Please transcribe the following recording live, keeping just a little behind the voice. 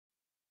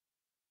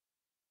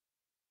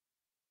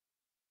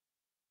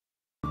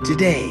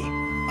Today,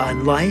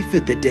 on Life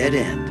at the Dead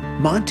End,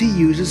 Monte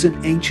uses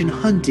an ancient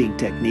hunting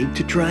technique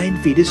to try and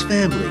feed his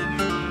family.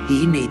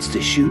 He needs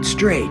to shoot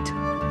straight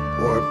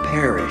or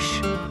perish.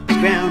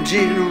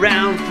 Scrounging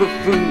around for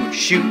food,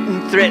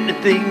 shooting,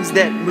 threatening things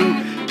that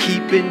move,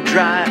 keeping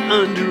dry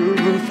under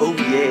a roof, oh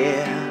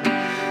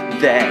yeah,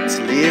 that's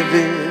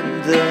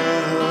living the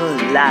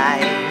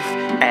life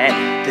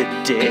at the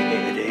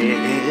dead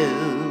end.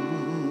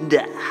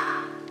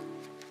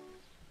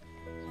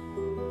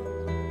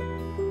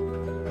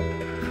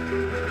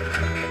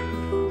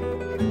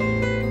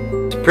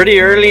 It's pretty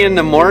early in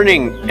the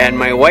morning, and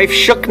my wife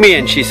shook me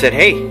and she said,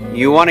 "Hey,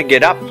 you want to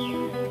get up?"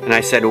 And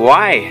I said,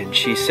 "Why?" And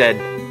she said,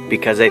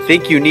 "Because I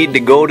think you need to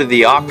go to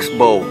the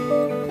oxbow."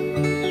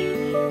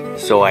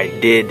 So I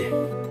did.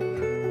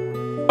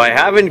 I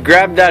haven't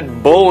grabbed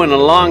that bow in a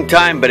long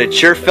time, but it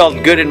sure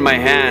felt good in my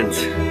hands.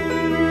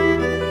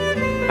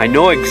 I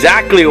know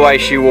exactly why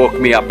she woke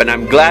me up, and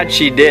I'm glad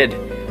she did.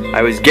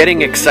 I was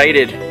getting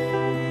excited.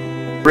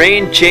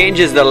 Rain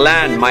changes the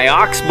land. My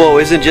oxbow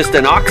isn't just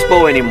an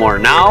oxbow anymore.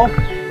 Now,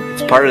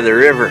 it's part of the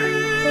river.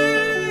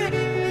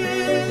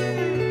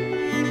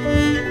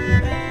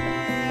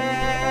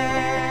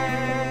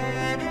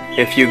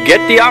 If you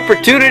get the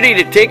opportunity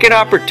to take an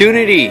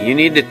opportunity, you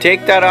need to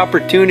take that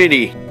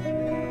opportunity.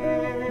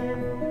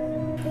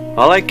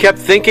 All I kept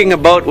thinking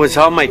about was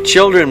how my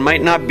children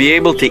might not be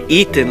able to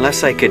eat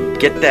unless I could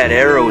get that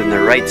arrow in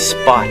the right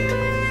spot.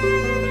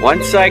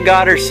 Once I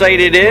got her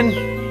sighted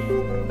in,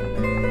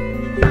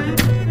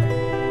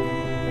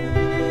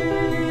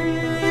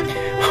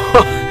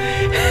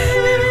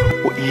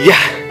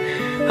 yeah,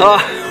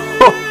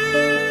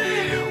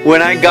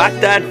 when I got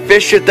that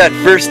fish with that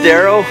first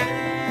arrow,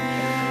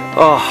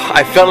 oh,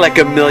 I felt like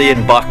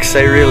 $1,000,000.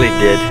 I really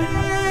did.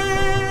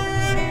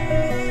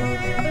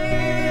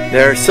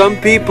 There are some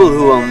people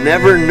who will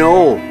never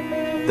know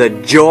the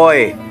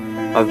joy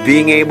of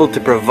being able to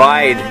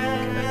provide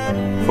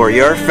for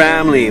your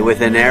family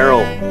with an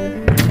arrow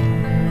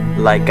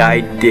like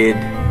I did.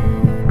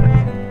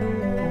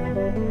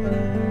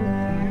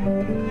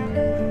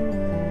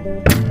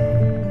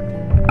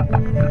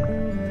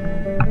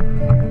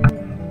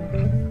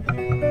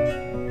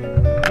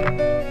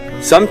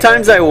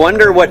 Sometimes I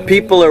wonder what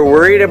people are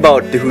worried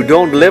about who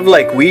don't live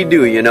like we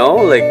do, you know?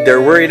 Like they're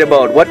worried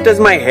about, what does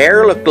my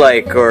hair look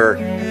like? Or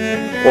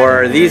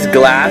are these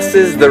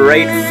glasses the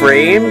right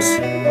frames?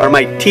 Are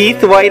my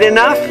teeth white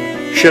enough?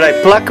 Should I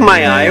pluck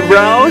my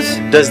eyebrows?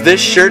 Does this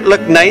shirt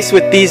look nice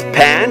with these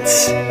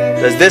pants?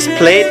 Does this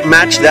plate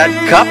match that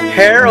cup?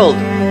 Harold,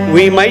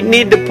 we might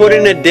need to put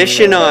an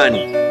addition on.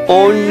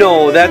 Oh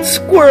no, that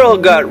squirrel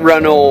got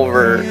run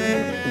over.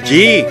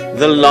 Gee,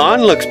 the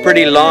lawn looks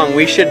pretty long.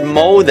 We should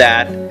mow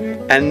that.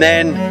 And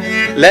then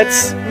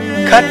let's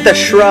cut the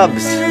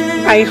shrubs.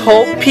 I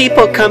hope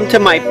people come to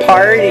my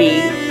party.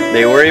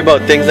 They worry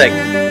about things like,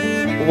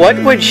 what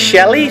would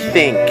Shelley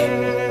think?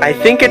 I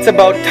think it's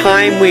about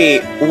time we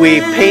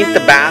paint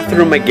the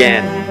bathroom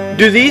again.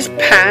 Do these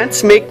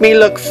pants make me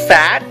look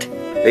fat?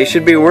 They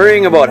should be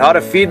worrying about how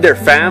to feed their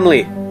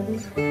family.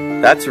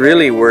 That's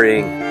really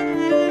worrying.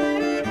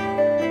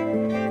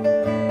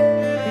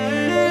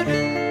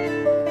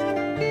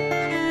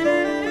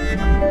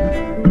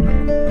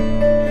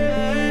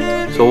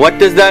 So what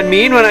does that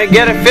mean when I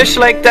get a fish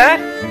like that?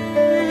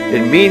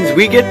 It means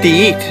we get to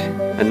eat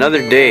another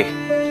day.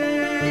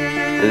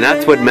 And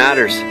that's what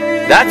matters.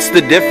 That's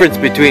the difference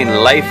between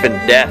life and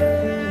death.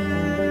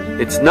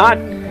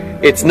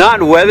 It's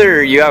not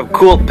whether you have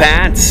cool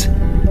pants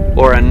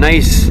or a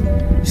nice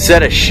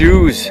set of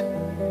shoes.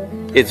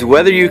 It's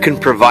whether you can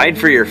provide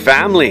for your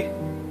family.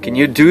 Can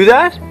you do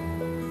that?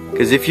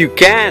 Because if you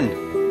can,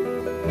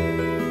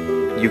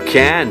 you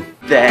can.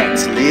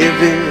 That's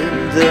living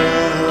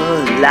the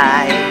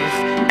life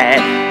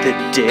at the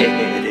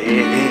dead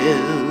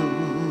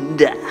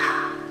end.